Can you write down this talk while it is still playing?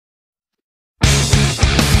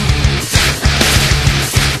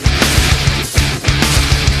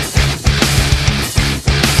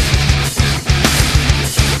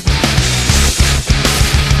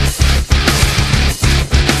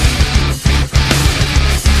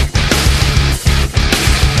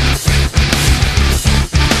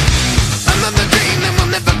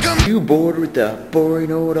bored with the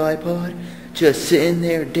boring old iPod? Just sitting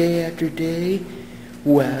there day after day?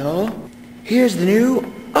 Well, here's the new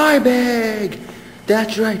Ibag!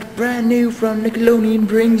 That's right, brand new from Nickelodeon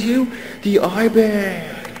brings you the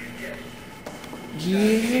Ibag.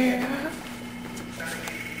 Yeah!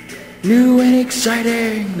 New and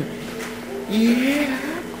exciting!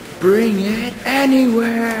 Yeah! Bring it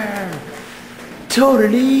anywhere!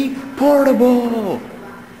 Totally portable!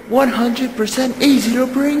 100% easy to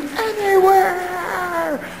bring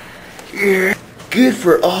anywhere! Yeah. Good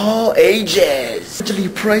for all ages! Actually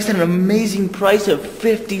priced at an amazing price of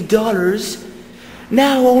 $50.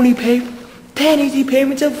 Now only pay 10 easy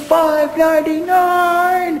payments of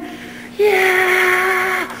 $5.99!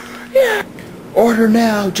 Yeah! Yeah! Order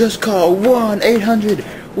now, just call 1-800.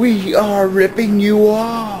 We are ripping you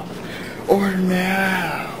off! Order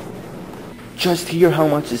now! Just hear how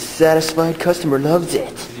much a satisfied customer loves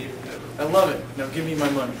it. I love it. Now give me my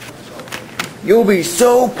money. You'll be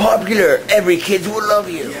so popular, every kid will love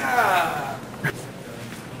you. Yeah!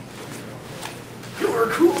 You are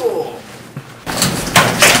cool!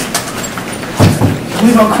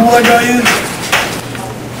 Believe how cool I got you?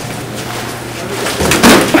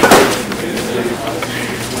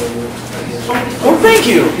 Oh, thank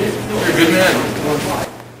you! You're a good man.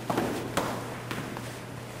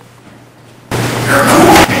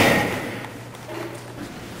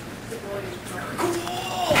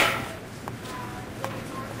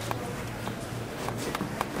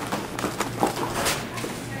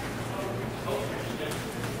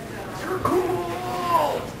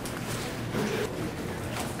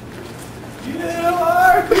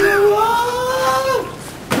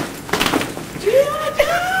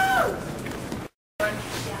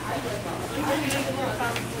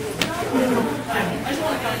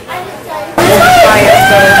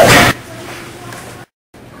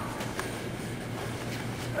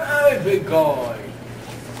 Hey, big guy.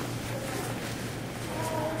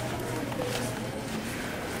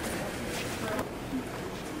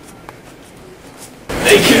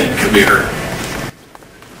 Hey, kid, come here.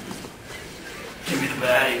 Give me the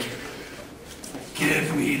bag.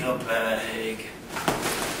 Give me the bag.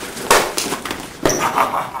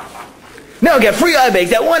 Now get free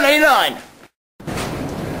Ibags at $1.99.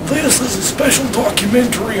 This is a special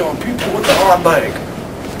documentary on people with the Ibag.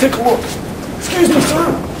 Take a look. Excuse me,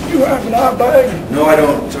 sir. You have an Ibag? No, I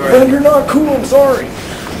don't. Sorry. Then you're not cool. I'm sorry.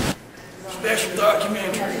 Special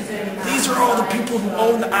documentary. These are all the people who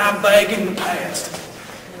owned the Ibag in the past.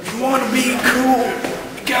 If you want to be cool,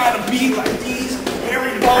 you gotta be like these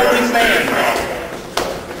hairy balding men.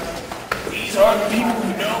 These are the people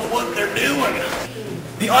who know what they're doing.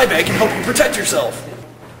 The Ibag can help you protect yourself.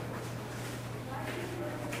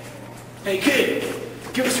 Hey kid,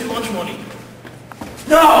 give us your lunch money.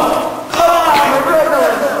 No!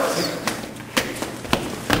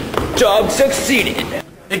 Job succeeded.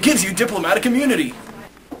 It gives you diplomatic immunity.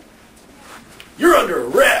 You're under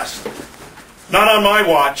arrest. Not on my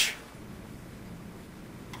watch.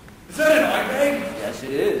 Is that an Ibag? Yes,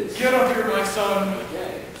 it is. Get up here, my son.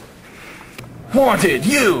 Wanted,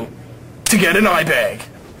 you, to get an Ibag.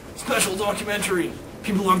 Special documentary.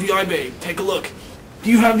 People love the Ibag. Take a look. Do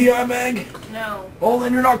you have the Ibag? No. Oh,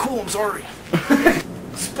 then you're not cool. I'm sorry.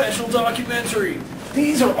 Special documentary.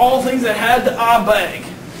 These are all things that had the Ibag.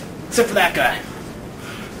 Except for that guy.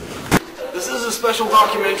 This is a special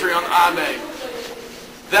documentary on the Ibag.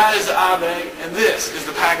 That is the Ibag, and this is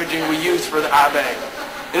the packaging we use for the Ibag.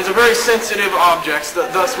 It is a very sensitive object,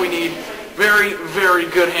 thus we need very, very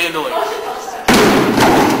good handling.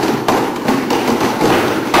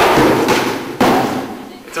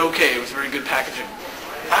 It's okay, it was very good packaging.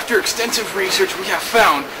 After extensive research, we have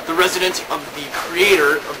found the residence of the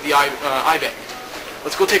creator of the Ibag.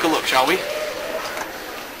 Let's go take a look, shall we?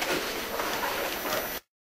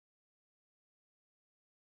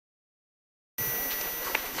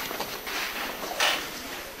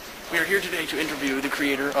 We are here today to interview the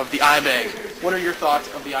creator of the Ibag. What are your thoughts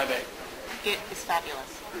of the Ibag? It is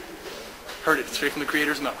fabulous. Heard it straight from the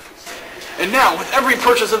creator's mouth. And now, with every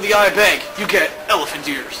purchase of the Ibag, you get elephant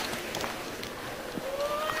ears.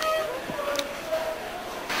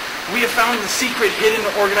 We have found the secret hidden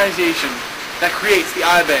organization that creates the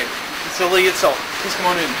Ibag, the facility itself. Please come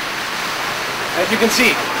on in. As you can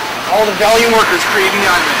see, all the valiant workers creating the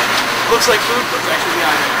Ibag. Looks like food, but it's actually the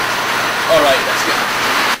Ibag. Alright, let's go.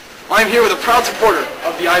 I am here with a proud supporter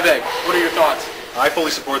of the Ibag. What are your thoughts? I fully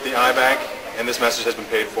support the Ibag, and this message has been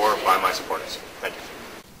paid for by my supporters. Thank you.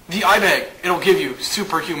 The Ibag, it'll give you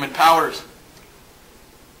superhuman powers.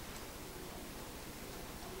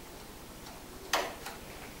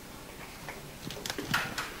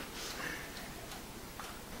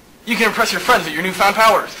 You can impress your friends with your newfound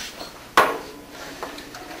powers.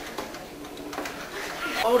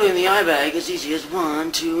 Ordering the Ibag as easy as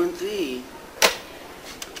 1, 2, and 3.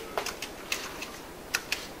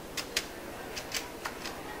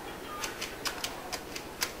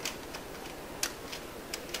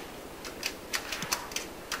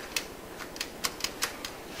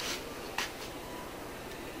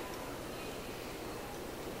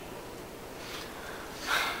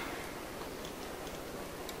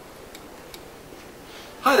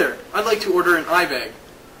 Hi there. I'd like to order an Ibag.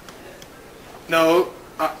 No,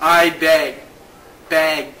 Ibag.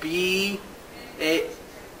 Bag. B-A...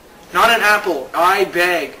 Not an apple.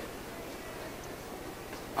 Ibag.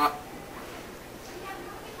 I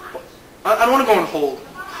don't want to go on hold.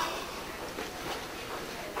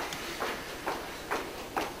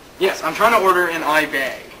 Yes, I'm trying to order an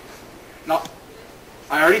Ibag. No,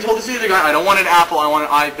 I already told this other guy I don't want an apple, I want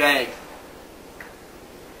an Ibag.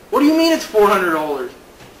 What do you mean it's $400?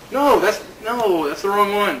 No, that's the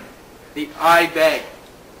wrong one. The Ibag.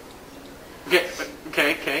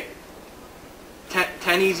 Okay.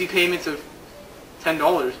 10 easy payments of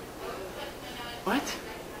 $10. What?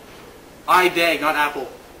 Ibag, not apple.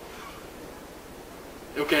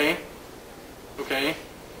 Okay.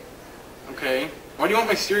 Why do you want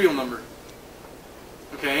my serial number?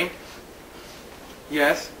 Okay.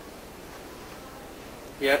 Yes.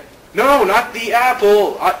 Yep. No, not the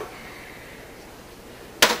apple.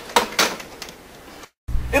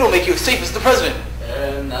 It'll make you as safe as the president.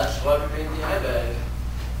 And that's why we made the Ibag.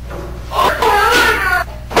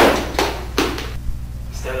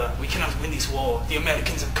 Stella, we cannot win this war. The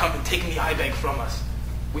Americans have come and taken the Ibag from us.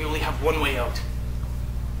 We only have one way out.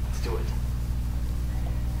 Let's do it.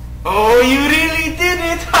 Oh, you really did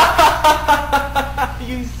it!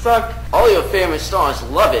 You suck. All your famous stars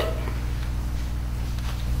love it.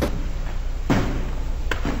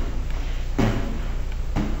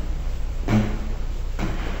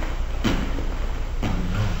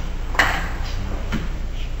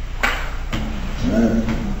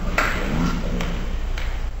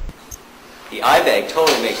 The Ibag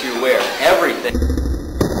totally makes you aware of everything.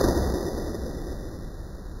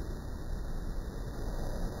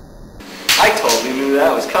 I totally knew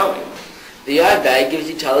that was coming. The Ibag gives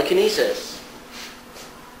you telekinesis.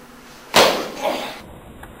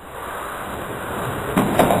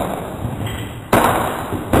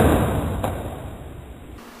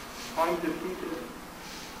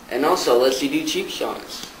 And also lets you do cheap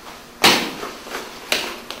shots.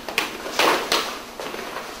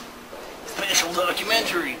 Special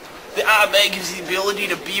documentary. The Ibag gives you the ability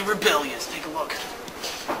to be rebellious. Take a look.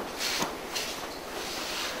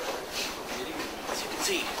 As you can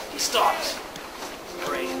see, he stops.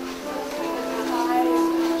 Great.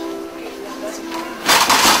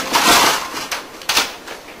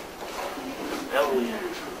 Rebellion.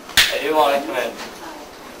 I do want to come in.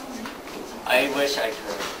 I wish I could.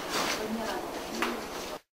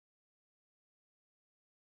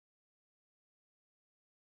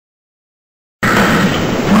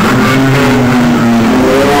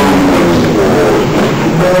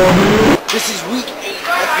 This is week 8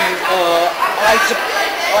 of the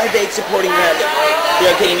Ibag supporting rally. They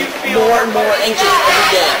are getting more and more anxious every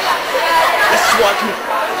day. This is what can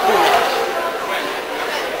fool it.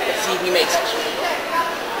 Let's see if he makes it.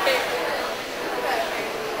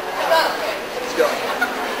 He's going.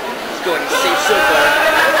 He's going safe so far.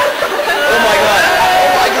 Oh my god.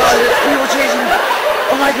 Oh my god. There's people chasing me.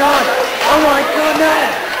 Oh my god. Oh my god. No.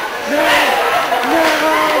 No.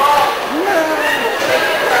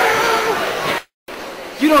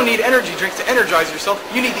 You don't need energy drinks to energize yourself.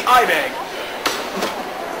 You need the Ibag.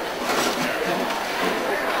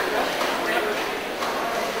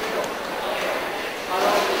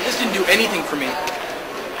 This didn't do anything for me.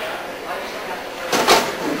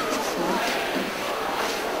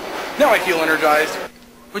 Now I feel energized.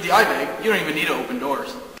 With the Ibag, you don't even need to open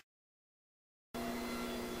doors.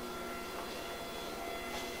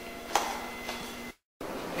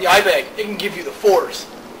 The Ibag, it can give you the force.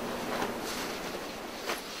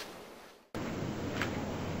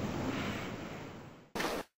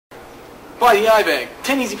 Buy the Ibag.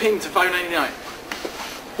 10 easy payments of $5.99.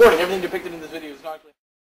 Warning, everything depicted in this video is not clear.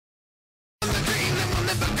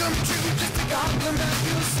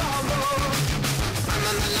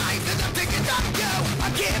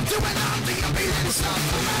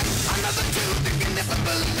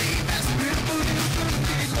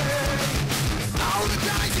 All the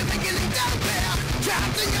guys you're beginning to wear,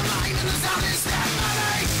 trapped in your mind and the sound is